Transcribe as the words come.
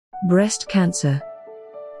Breast cancer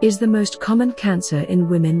is the most common cancer in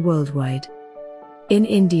women worldwide. In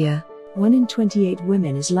India, 1 in 28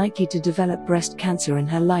 women is likely to develop breast cancer in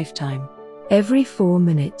her lifetime. Every 4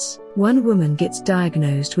 minutes, one woman gets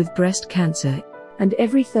diagnosed with breast cancer, and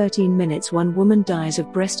every 13 minutes one woman dies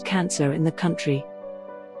of breast cancer in the country.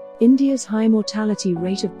 India's high mortality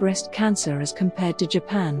rate of breast cancer as compared to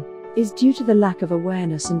Japan is due to the lack of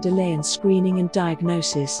awareness and delay in screening and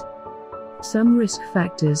diagnosis. Some risk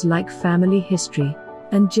factors like family history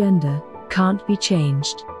and gender can't be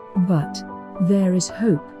changed, but there is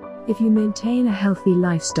hope if you maintain a healthy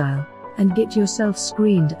lifestyle and get yourself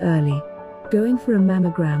screened early. Going for a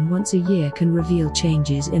mammogram once a year can reveal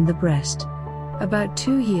changes in the breast about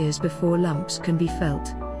 2 years before lumps can be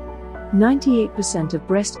felt. 98% of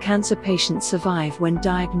breast cancer patients survive when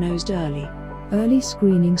diagnosed early. Early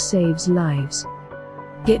screening saves lives.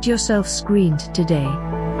 Get yourself screened today.